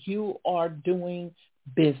that you are doing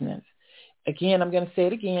business. Again, I'm going to say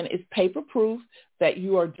it again. It's paper proof that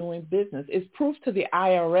you are doing business. It's proof to the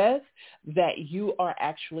IRS that you are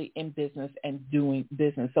actually in business and doing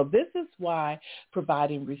business. So this is why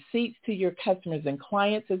providing receipts to your customers and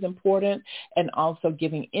clients is important, and also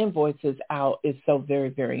giving invoices out is so very,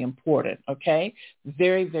 very important, okay?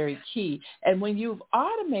 Very, very key. And when you've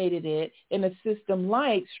automated it in a system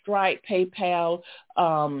like Stripe, PayPal,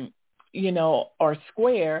 or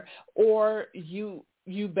Square, or you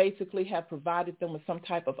basically have provided them with some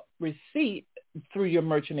type of receipt through your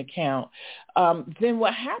merchant account, then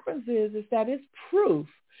what happens is that it's proof.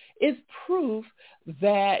 It's proof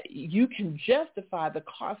that you can justify the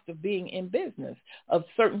cost of being in business, of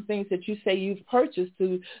certain things that you say you've purchased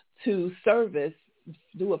to service,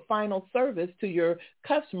 do a final service to your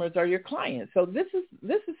customers or your clients. So this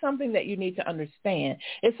is something that you need to understand.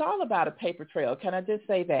 It's all about a paper trail. Can I just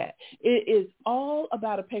say that? It is all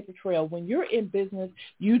about a paper trail. When you're in business,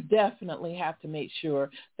 you definitely have to make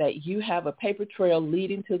sure that you have a paper trail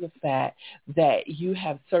leading to the fact that you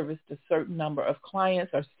have serviced a certain number of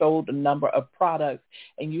clients or sold a number of products,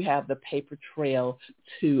 and you have the paper trail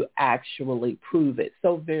to actually prove it.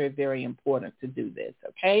 So very, very important to do this,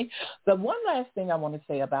 okay? The one last thing I want to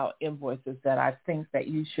say about invoices that I think that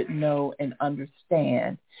you should know and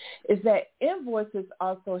understand is that invoices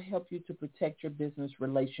also help you to protect your business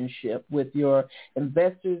relationship with your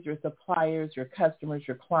investors, your suppliers, your customers,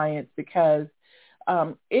 your clients, because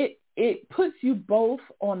it puts you both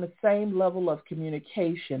on the same level of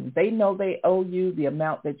communication. They know they owe you the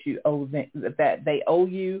amount that you owe them, that they owe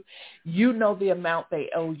you. You know the amount they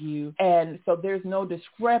owe you. And so there's no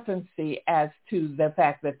discrepancy as to the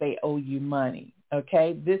fact that they owe you money.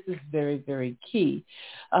 Okay, this is very, very key.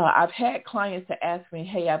 I've had clients to ask me,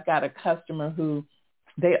 hey, I've got a customer who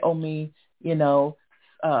they owe me, $800.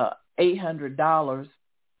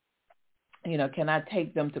 Can I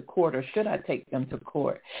take them to court, or should I take them to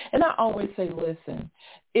court? And I always say, listen,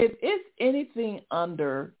 if it's anything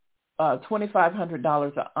under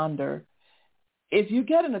 $2,500 or under, if you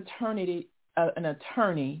get an attorney,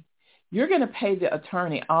 you're going to pay the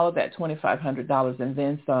attorney all of that $2,500 and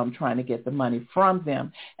then some, trying to get the money from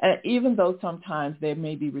them. And even though sometimes they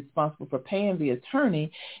may be responsible for paying the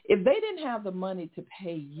attorney, if they didn't have the money to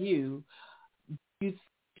pay you,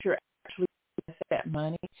 you're actually that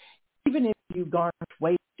money, even if you garnish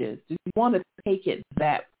wages, do you want to take it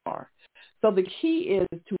that far? So the key is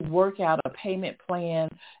to work out a payment plan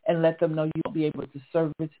and let them know you won't be able to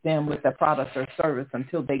service them with a product or service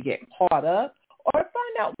until they get caught up, or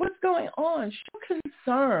find out what's going on. Show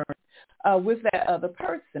concern with that other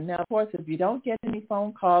person. Now, of course, if you don't get any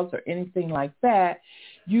phone calls or anything like that,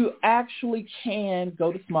 you actually can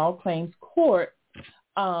go to small claims court.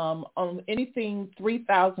 On anything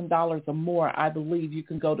 $3,000 or more, I believe you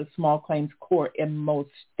can go to small claims court in most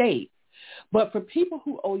states. But for people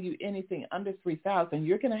who owe you anything under $3,000,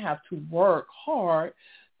 you're going to have to work hard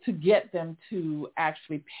to get them to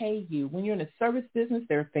actually pay you. When you're in a service business,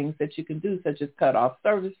 there are things that you can do, such as cut off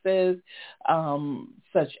services,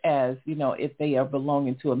 such as, if they are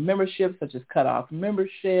belonging to a membership, such as cut off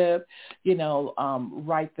membership,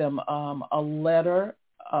 write them a letter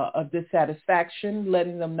of dissatisfaction,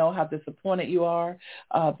 letting them know how disappointed you are,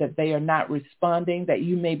 that they are not responding, that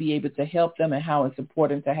you may be able to help them, and how it's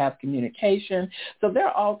important to have communication. So there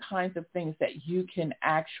are all kinds of things that you can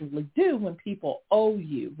actually do when people owe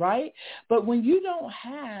you, right? But when you don't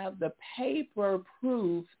have the paper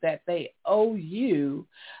proof that they owe you,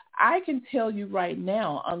 I can tell you right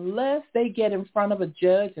now, unless they get in front of a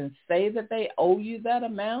judge and say that they owe you that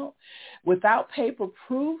amount, without paper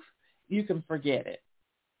proof, you can forget it.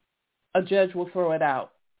 A judge will throw it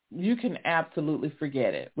out. You can absolutely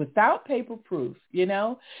forget it without paper proof,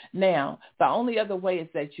 Now, the only other way is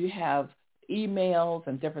that you have emails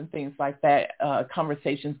and different things like that,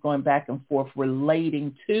 conversations going back and forth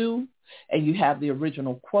relating to, and you have the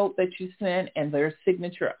original quote that you sent and their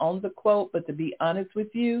signature on the quote. But to be honest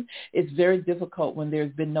with you, it's very difficult when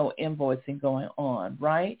there's been no invoicing going on,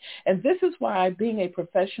 right? And this is why, being a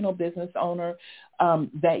professional business owner,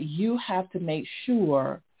 that you have to make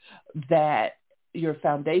sure that your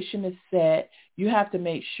foundation is set. You have to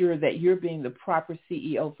make sure that you're being the proper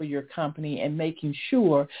CEO for your company and making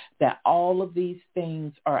sure that all of these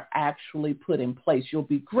things are actually put in place. You'll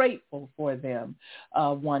be grateful for them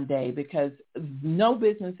one day, because no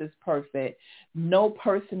business is perfect. No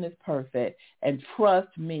person is perfect. And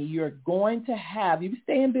trust me, you're going to have, you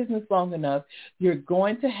stay in business long enough, you're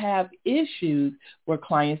going to have issues where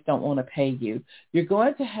clients don't want to pay you. You're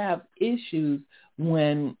going to have issues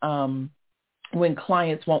when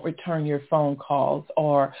clients won't return your phone calls,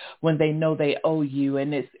 or when they know they owe you,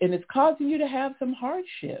 and it's causing you to have some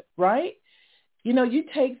hardship, right? You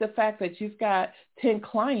take the fact that you've got 10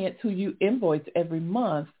 clients who you invoice every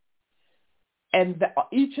month, and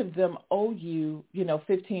each of them owe you,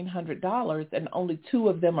 $1,500, and only 2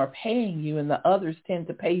 of them are paying you, and the others tend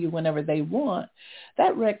to pay you whenever they want.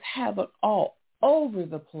 That wreaks havoc all over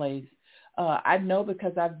the place. I know,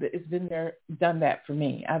 because it's been there, done that for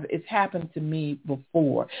me. It's happened to me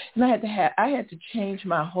before, and I had to change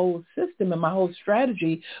my whole system and my whole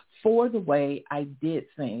strategy for the way I did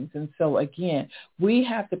things. And so again, we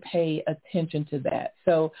have to pay attention to that.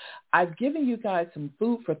 So I've given you guys some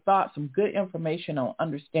food for thought, some good information on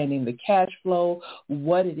understanding the cash flow,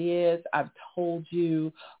 what it is. I've told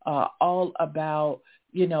you all about,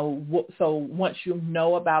 so once you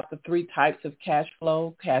know about the 3 types of cash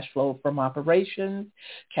flow from operations,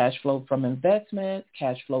 cash flow from investments,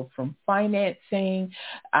 cash flow from financing,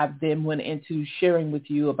 I've then went into sharing with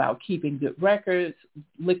you about keeping good records,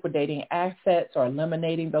 liquidating assets or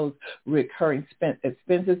eliminating those recurring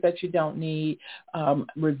expenses that you don't need,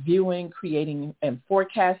 reviewing, creating, and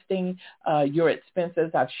forecasting your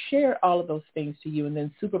expenses. I've shared all of those things to you, and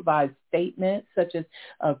then supervised statements such as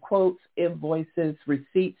quotes, invoices,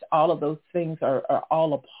 receipts, all of those things are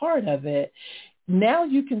all a part of it. Now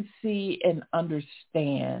you can see and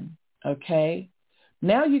understand, okay?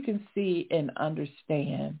 Now you can see and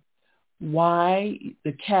understand why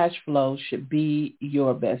the cash flow should be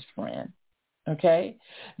your best friend, okay?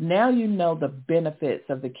 Now you know the benefits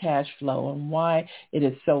of the cash flow and why it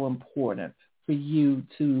is so important for you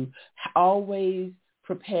to always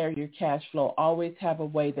prepare your cash flow, always have a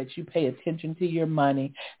way that you pay attention to your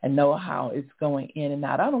money and know how it's going in and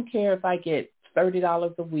out. I don't care if I get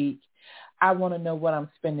 $30 a week. I want to know what I'm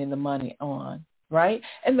spending the money on, right?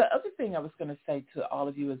 And the other thing I was going to say to all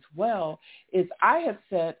of you as well is I have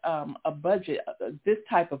set a budget, this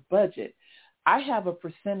type of budget. I have a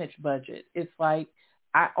percentage budget. It's like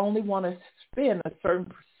I only want to spend a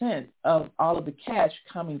certain percent of all of the cash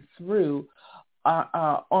coming through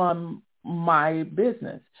on my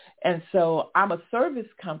business. And so I'm a service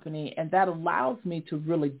company, and that allows me to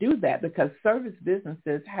really do that because service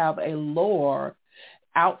businesses have a lower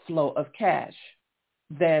outflow of cash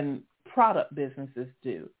than product businesses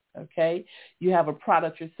do, okay? You have a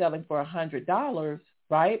product you're selling for $100,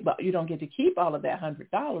 right? But you don't get to keep all of that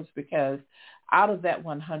 $100 because out of that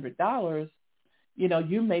 $100,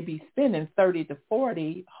 you may be spending 30 to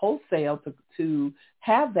 40 wholesale to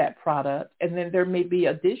have that product, and then there may be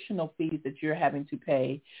additional fees that you're having to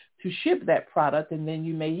pay to ship that product, and then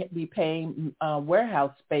you may be paying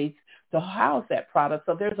warehouse space to house that product.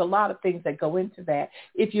 So there's a lot of things that go into that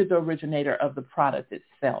if you're the originator of the product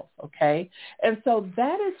itself, okay? And so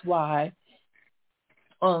that is why,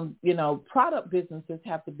 product businesses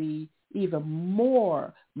have to be even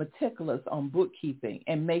more meticulous on bookkeeping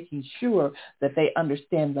and making sure that they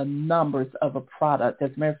understand the numbers of a product.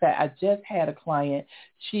 As a matter of fact, I just had a client.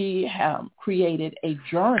 She created a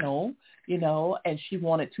journal, and she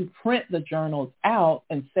wanted to print the journals out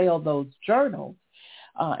and sell those journals.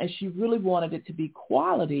 And she really wanted it to be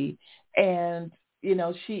quality. And,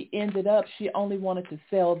 she ended up, she only wanted to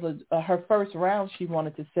sell her first round, she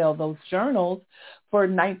wanted to sell those journals for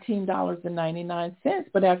 $19.99.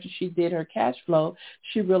 But after she did her cash flow,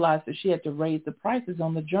 she realized that she had to raise the prices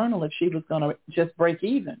on the journal if she was going to just break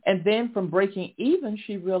even. And then from breaking even,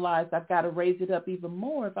 she realized I've got to raise it up even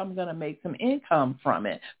more if I'm going to make some income from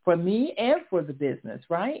it for me and for the business,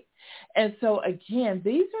 right? And so, again,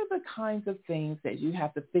 these are the kinds of things that you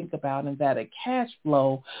have to think about and that a cash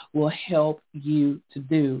flow will help you to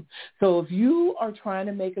do. So if you are trying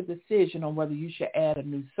to make a decision on whether you should add a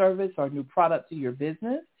new service or a new product to your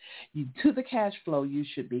business, to the cash flow you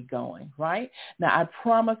should be going, right? Now, I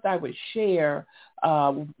promised I would share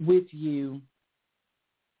with you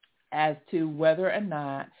as to whether or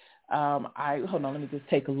not hold on, let me just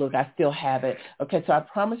take a look. I still have it. Okay, so I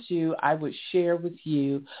promised you I would share with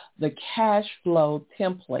you the cash flow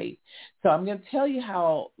template. So I'm going to tell you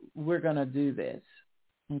how we're going to do this,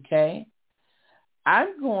 okay?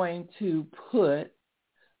 I'm going to put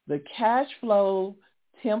the cash flow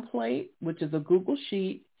template, which is a Google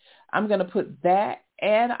Sheet. I'm going to put that,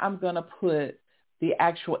 and I'm going to put the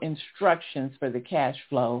actual instructions for the cash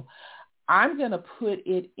flow. I'm going to put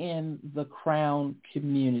it in the Crown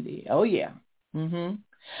community. Oh, yeah.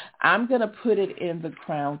 I'm going to put it in the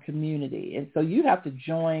Crown community. And so you have to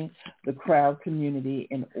join the Crown community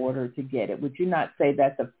in order to get it. Would you not say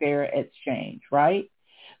that's a fair exchange, right?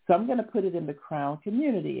 So I'm going to put it in the Crown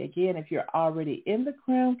community. Again, if you're already in the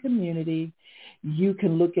Crown community, you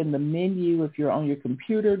can look in the menu. If you're on your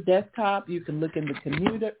computer, desktop, you can look in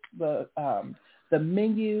the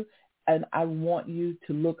menu. And I want you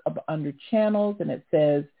to look up under channels, and it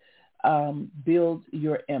says build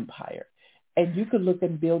your empire. And you can look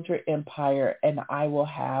and build your empire, and I will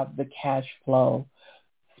have the cash flow,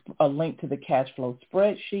 a link to the cash flow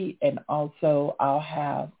spreadsheet, and also I'll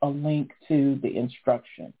have a link to the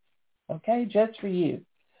instructions, okay, just for you.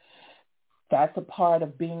 That's a part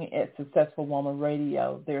of being at Successful Woman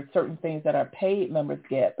Radio. There are certain things that our paid members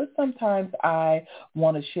get, but sometimes I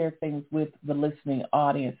want to share things with the listening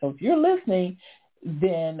audience. So if you're listening,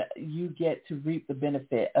 then you get to reap the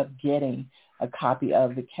benefit of getting a copy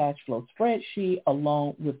of the cash flow spreadsheet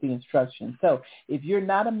along with the instructions. So if you're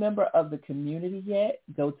not a member of the community yet,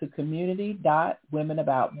 go to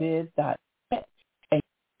community.womenaboutbiz.net and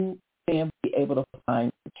you can be able to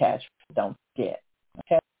find the cash flow. Don't forget,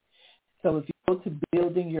 okay? So if you go to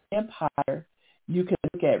building your empire, you can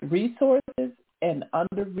look at resources, and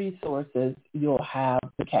under resources, you'll have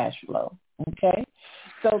the cash flow, okay?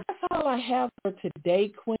 So that's all I have for today,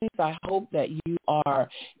 Queens. I hope that you are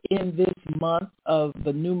in this month of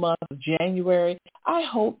the new month of January. I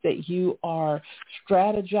hope that you are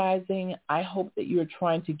strategizing. I hope that you're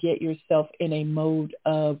trying to get yourself in a mode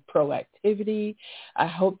of proactivity. I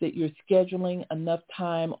hope that you're scheduling enough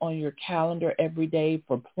time on your calendar every day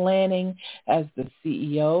for planning as the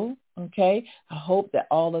CEO. Okay, I hope that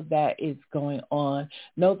all of that is going on.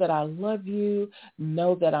 Know that I love you.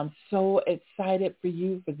 Know that I'm so excited for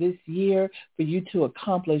you for this year, for you to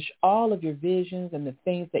accomplish all of your visions and the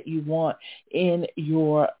things that you want in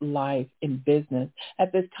your life and business.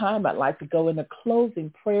 At this time, I'd like to go in a closing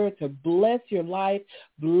prayer to bless your life,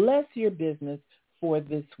 bless your business for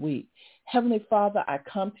this week. Heavenly Father, I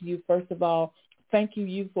come to you, first of all, thank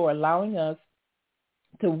you for allowing us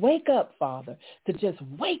to wake up, Father, to just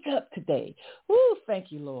wake up today. Woo,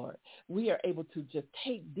 thank you, Lord. We are able to just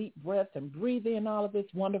take deep breaths and breathe in all of this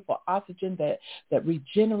wonderful oxygen that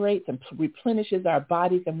regenerates and replenishes our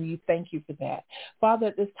bodies, and we thank you for that. Father,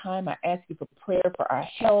 at this time, I ask you for prayer for our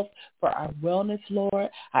health, for our wellness, Lord.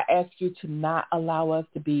 I ask you to not allow us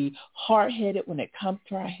to be hard-headed when it comes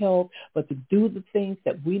to our health, but to do the things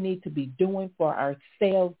that we need to be doing for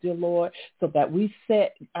ourselves, dear Lord, so that we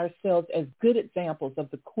set ourselves as good examples of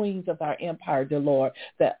the queens of our empire, dear Lord,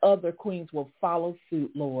 that other queens will follow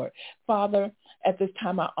suit, Lord. Father, at this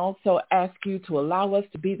time, I also ask you to allow us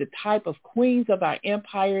to be the type of queens of our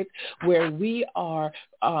empires where we are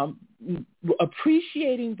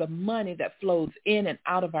appreciating the money that flows in and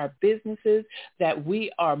out of our businesses, that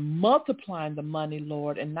we are multiplying the money,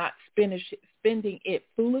 Lord, and not spending it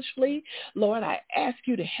foolishly. Lord, I ask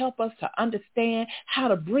you to help us to understand how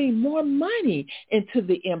to bring more money into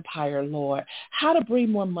the empire, Lord, how to bring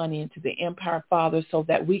more money into the empire, Father, so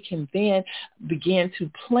that we can then begin to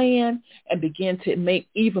plan and begin to make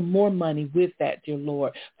even more money with that, dear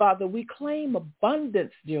Lord. Father, we claim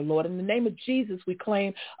abundance, dear Lord. In the name of Jesus, we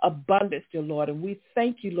claim abundance, dear Lord, and we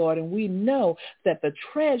thank you, Lord, and we know that the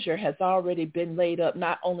treasure has already been laid up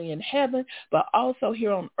not only in heaven, but also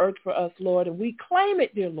here on earth for us, Lord, and we claim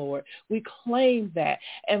it, dear Lord. We claim that.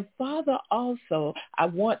 And Father, also, I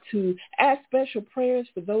want to ask special prayers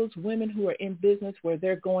for those women who are in business where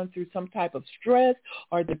they're going through some type of stress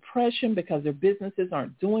or depression because their businesses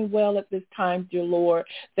aren't doing well at this time, dear Lord.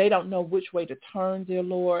 They don't know which way to turn, dear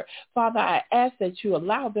Lord. Father, I ask that you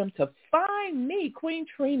allow them to find me, Queen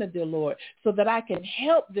Trina, dear Lord, so that I can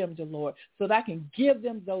help them, dear Lord, so that I can give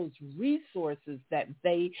them those resources that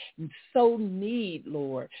they so need,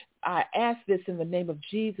 Lord. I ask this in the name of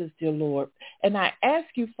Jesus, dear Lord. And I ask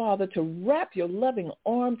you, Father, to wrap your loving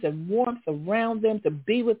arms and warmth around them, to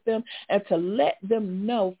be with them, and to let them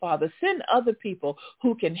know, Father, send other people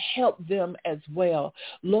who can help them as well.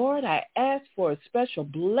 Lord, I ask for a special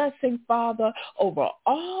blessing, Father, over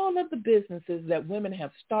all of the businesses that women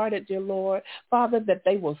have started, dear Lord. Father, that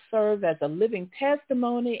they will serve as a living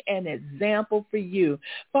testimony and example for you.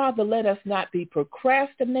 Father, let us not be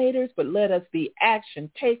procrastinators, but let us be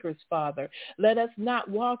action takers, Father. Let us not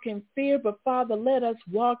walk in fear, but Father, let us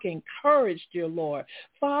walk in courage, dear Lord.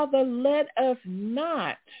 Father, let us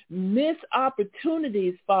not miss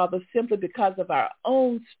opportunities, Father, simply because of our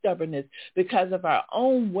own stubbornness, because of our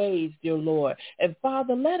own ways, dear Lord. And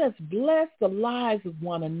Father, let us bless the lives of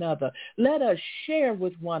one another. Let us share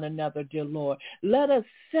with one another, dear Lord. Let us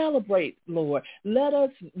celebrate, Lord. Let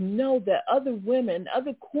us know that other women,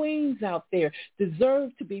 other queens out there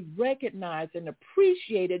deserve to be recognized and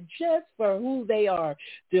appreciated just for who they are,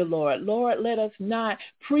 dear Lord. Lord, let us not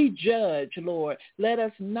prejudge, Lord. Let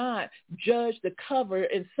us not judge the cover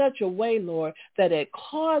in such a way, Lord, that it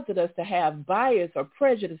causes us to have bias or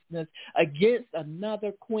prejudiceness against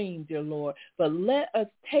another queen, dear Lord. But let us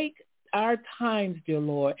take our times, dear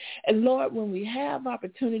Lord. And Lord, when we have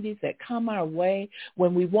opportunities that come our way,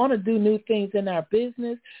 when we want to do new things in our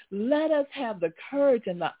business, let us have the courage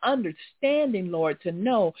and the understanding, Lord, to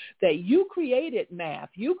know that you created math.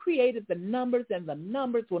 You created the numbers, and the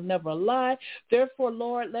numbers will never lie. Therefore,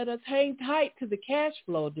 Lord, let us hang tight to the cash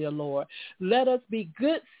flow, dear Lord. Let us be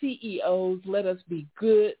good CEOs. Let us be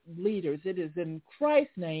good leaders. It is in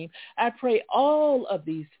Christ's name I pray all of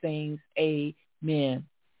these things. Amen.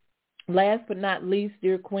 Last but not least,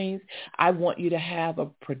 dear queens, I want you to have a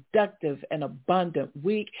productive and abundant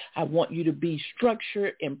week. I want you to be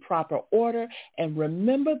structured in proper order, and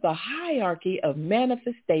remember the hierarchy of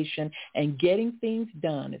manifestation and getting things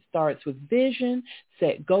done. It starts with vision.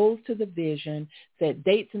 Set goals to the vision, set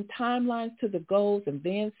dates and timelines to the goals, and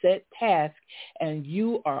then set tasks, and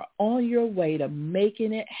you are on your way to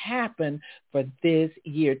making it happen for this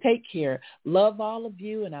year. Take care. Love all of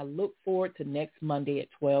you, and I look forward to next Monday at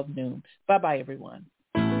 12 noon. Bye-bye, everyone.